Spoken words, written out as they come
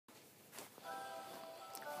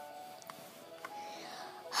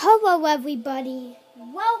Hello everybody,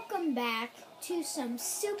 welcome back to some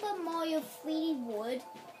Super Mario 3D World.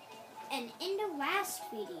 And in the last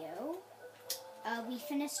video, we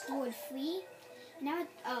finished World 3. Now,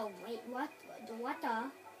 oh wait, what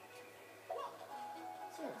the?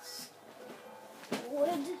 What's this?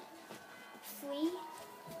 World 3.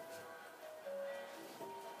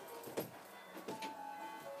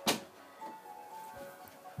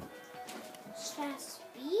 Class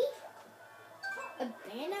B. A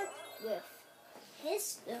banner with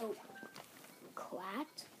pistol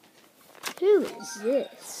clat. Who is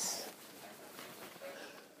this?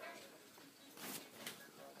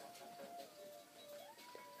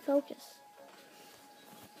 Focus.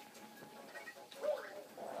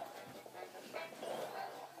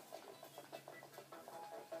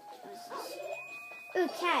 Oh,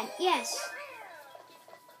 cat, yes.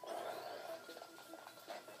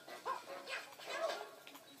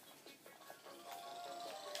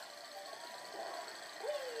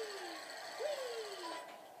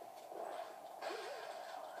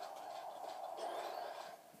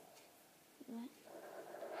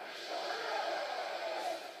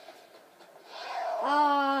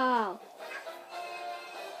 Oh,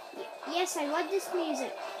 yes, I love this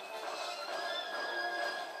music.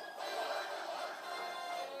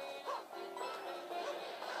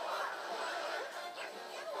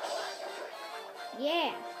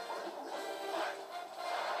 Yeah.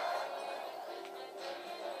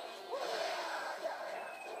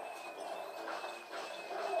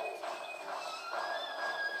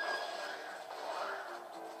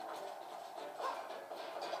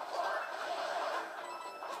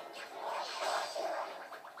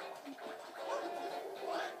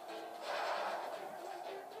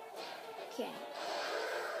 Okay.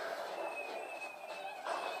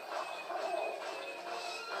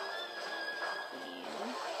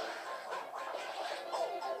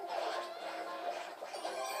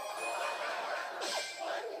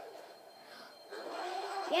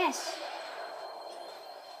 Yes.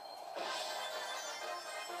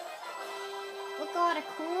 Look at all the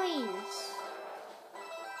coins.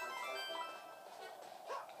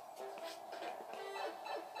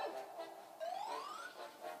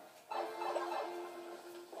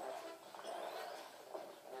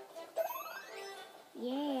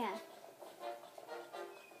 Yeah.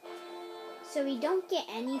 So we don't get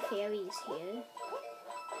any fairies here.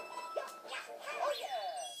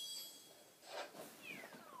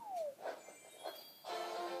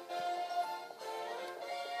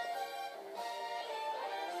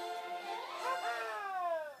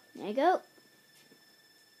 There you go.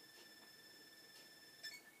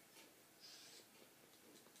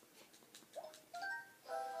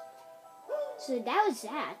 So that was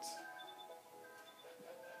that.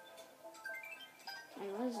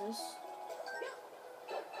 And what is this?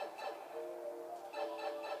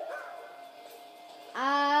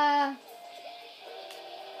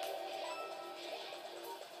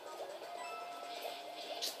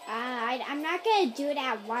 I'm not gonna do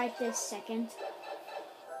that right this second.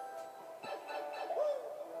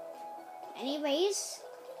 Anyways,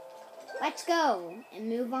 let's go and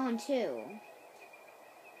move on to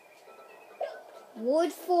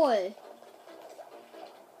Ward 4,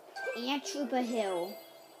 Ant Trooper Hill.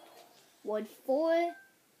 Ward 4,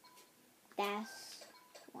 that's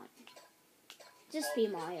 1. Just be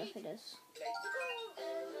Mario for this.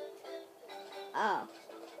 Oh.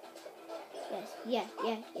 Yes,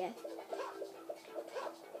 yeah.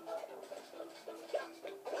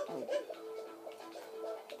 Oh.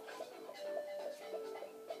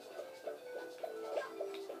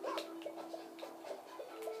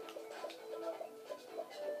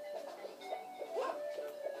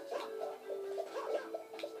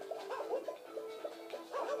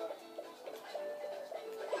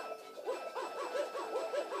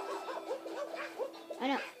 I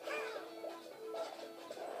know.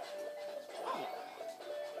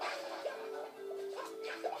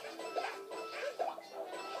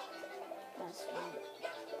 That's fine.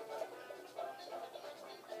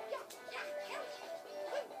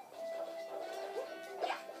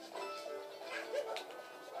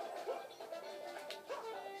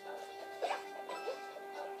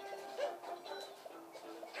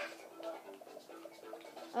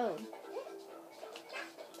 Oh.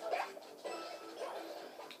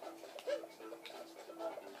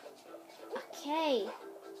 Okay.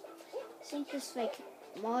 I think this is like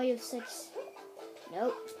Mario 6.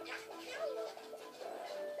 Nope.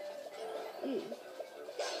 Ooh.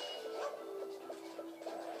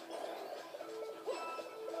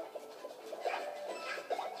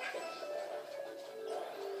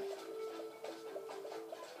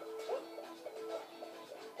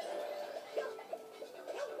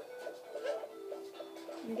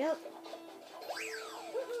 Go.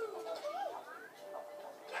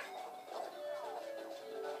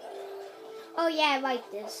 Oh yeah, I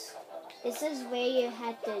like this. This is where you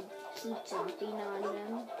had to keep jumping on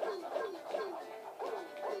them.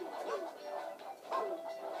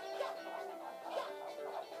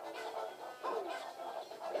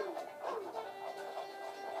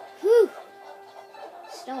 Whew!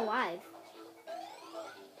 Still alive.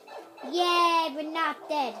 Yeah, we're not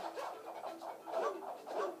dead.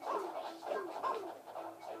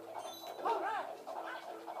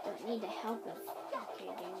 Don't need the help of game.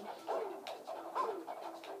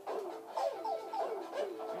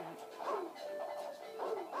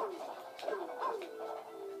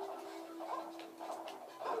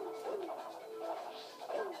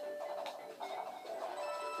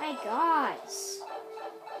 My gods.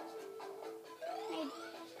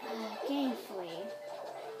 Gamefully.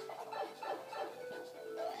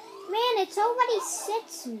 Man, it's already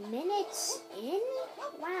 6 minutes in?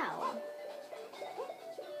 Wow.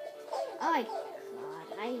 Oh my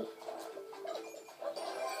god,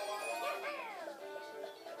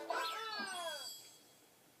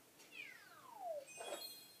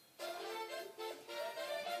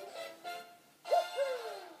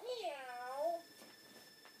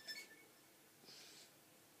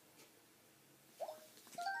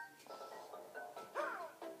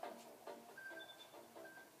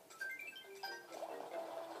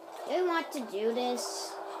 do you want to do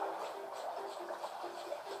this?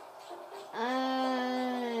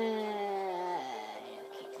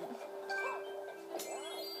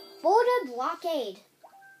 Border blockade.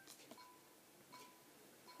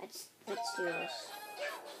 Let's do this.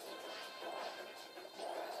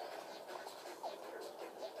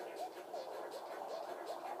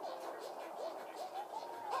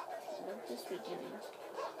 What this be doing?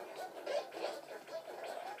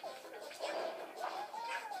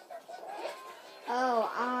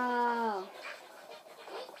 Oh.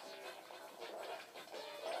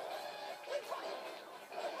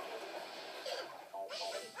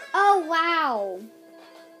 Oh, wow.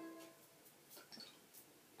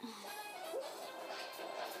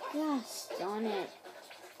 Gosh darn it.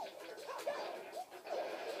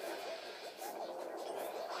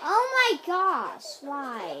 Oh my gosh,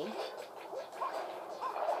 why?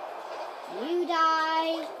 You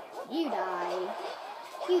die. You die.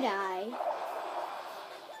 You die.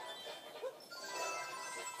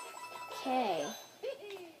 Okay.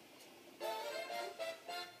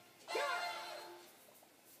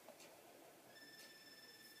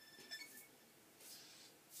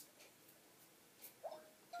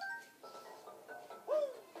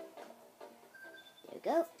 There we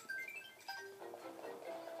go.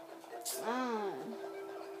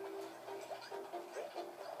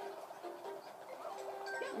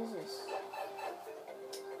 What is this?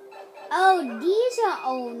 Oh, these are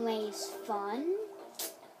always fun.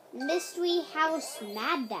 Mystery House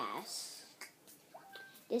Mad Dash.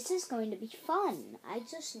 This is going to be fun. I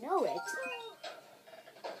just know it.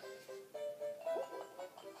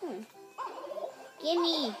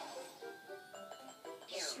 Gimme.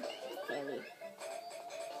 Fairy.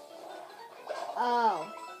 Oh.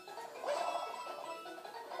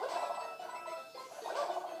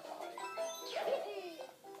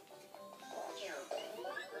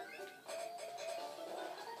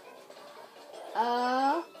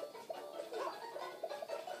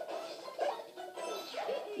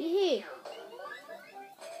 Yee.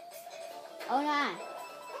 Oh no.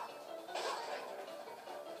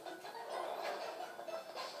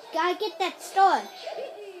 Gotta get that store.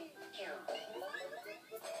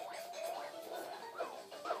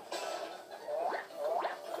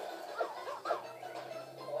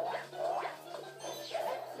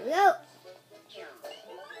 Go.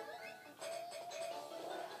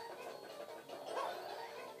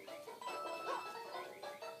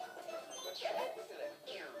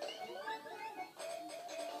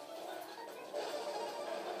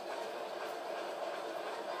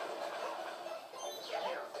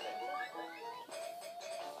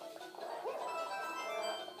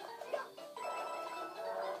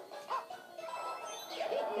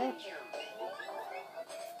 Good.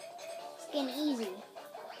 It's getting easy.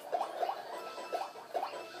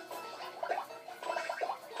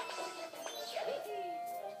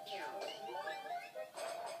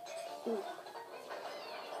 Ooh.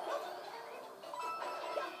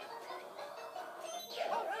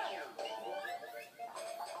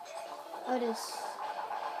 Oh, this.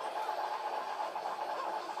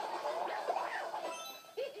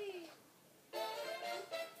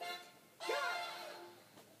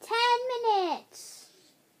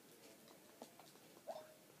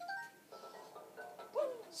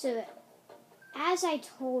 So, as I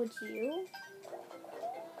told you,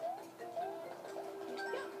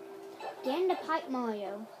 get in the pipe,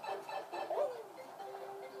 Mario.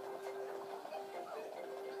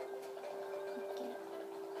 Okay.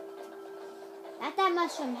 At that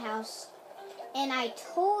mushroom house, and I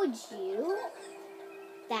told you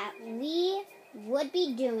that we would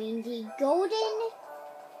be doing the Golden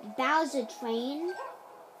Bowser train.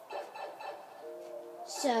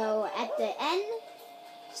 So at the end,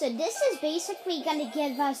 so this is basically going to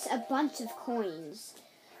give us a bunch of coins.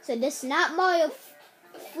 So this is not Mario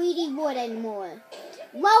 3D World anymore.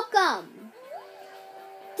 Welcome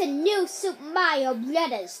to New Super Mario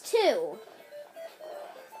Brothers 2.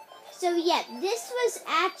 So yeah, this was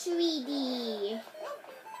actually the,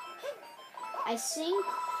 I think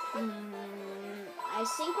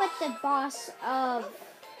what the boss of,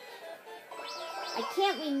 I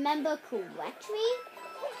can't remember correctly,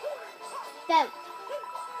 that,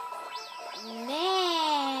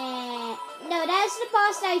 man, no, that's the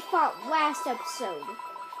boss that I fought last episode.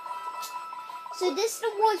 So this is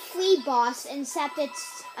the World 3 boss, except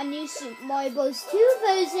it's a new Super Mario Bros. 2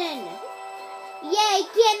 version. Yay,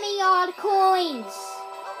 give me all the coins.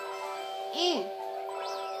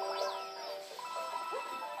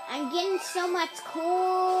 I'm getting so much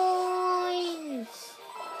coins.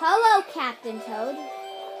 Hello, Captain Toad.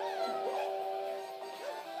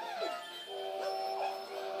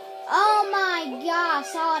 Oh my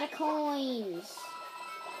gosh, all the coins.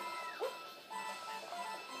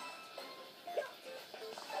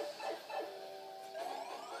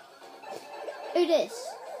 It is.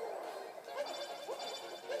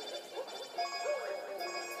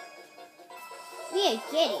 We are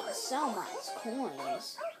getting so much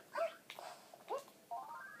coins.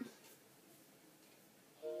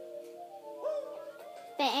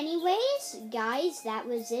 But anyways, guys, that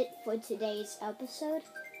was it for today's episode.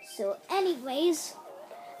 So anyways,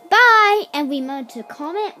 bye! And remember to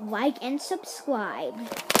comment, like, and subscribe.